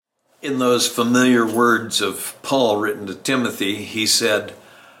In those familiar words of Paul written to Timothy, he said,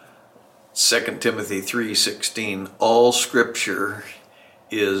 2 Timothy 3:16, all scripture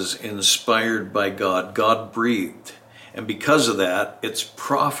is inspired by God, God-breathed. And because of that, it's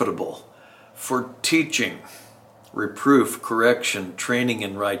profitable for teaching, reproof, correction, training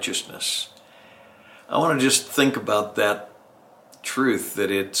in righteousness. I want to just think about that truth,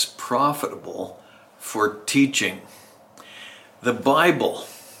 that it's profitable for teaching. The Bible,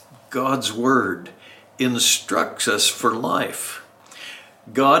 God's Word, instructs us for life.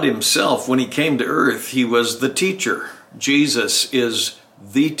 God himself, when he came to earth, he was the teacher. Jesus is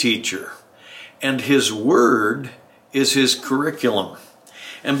the teacher. And his Word is his curriculum.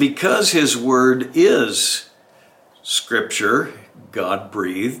 And because his Word is Scripture,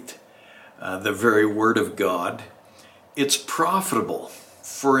 God-breathed, the very Word of God, it's profitable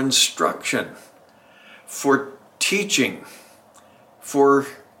for instruction, for teaching, for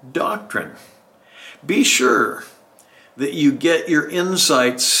doctrine. Be sure that you get your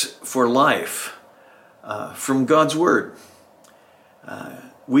insights for life from God's Word.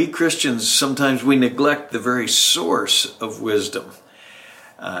 We Christians, sometimes we neglect the very source of wisdom.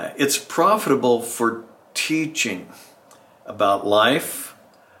 It's profitable for teaching about life,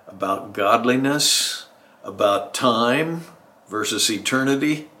 about godliness, about time versus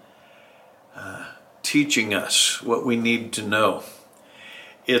eternity, teaching us what we need to know.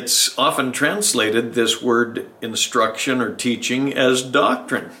 It's often translated, this word instruction or teaching, as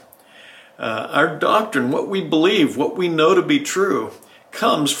doctrine. Our doctrine, what we believe, what we know to be true,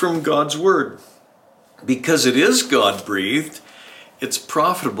 comes from God's Word. Because it is God-breathed, it's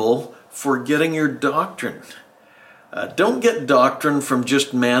profitable for getting your doctrine. Don't get doctrine from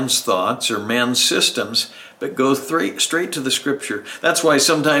just man's thoughts or man's systems, but go straight to the Scripture. That's why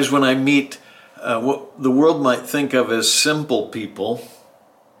sometimes when I meet what the world might think of as simple people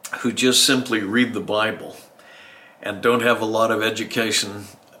who just simply read the Bible and don't have a lot of education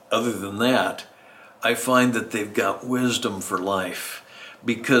other than that, I find that they've got wisdom for life,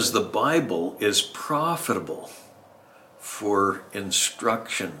 because the Bible is profitable for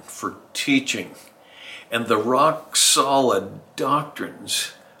instruction, for teaching. And the rock-solid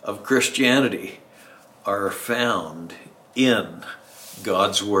doctrines of Christianity are found in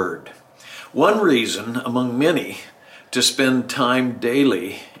God's Word. One reason, among many, to spend time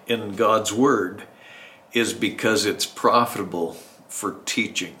daily in God's Word is because it's profitable for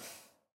teaching.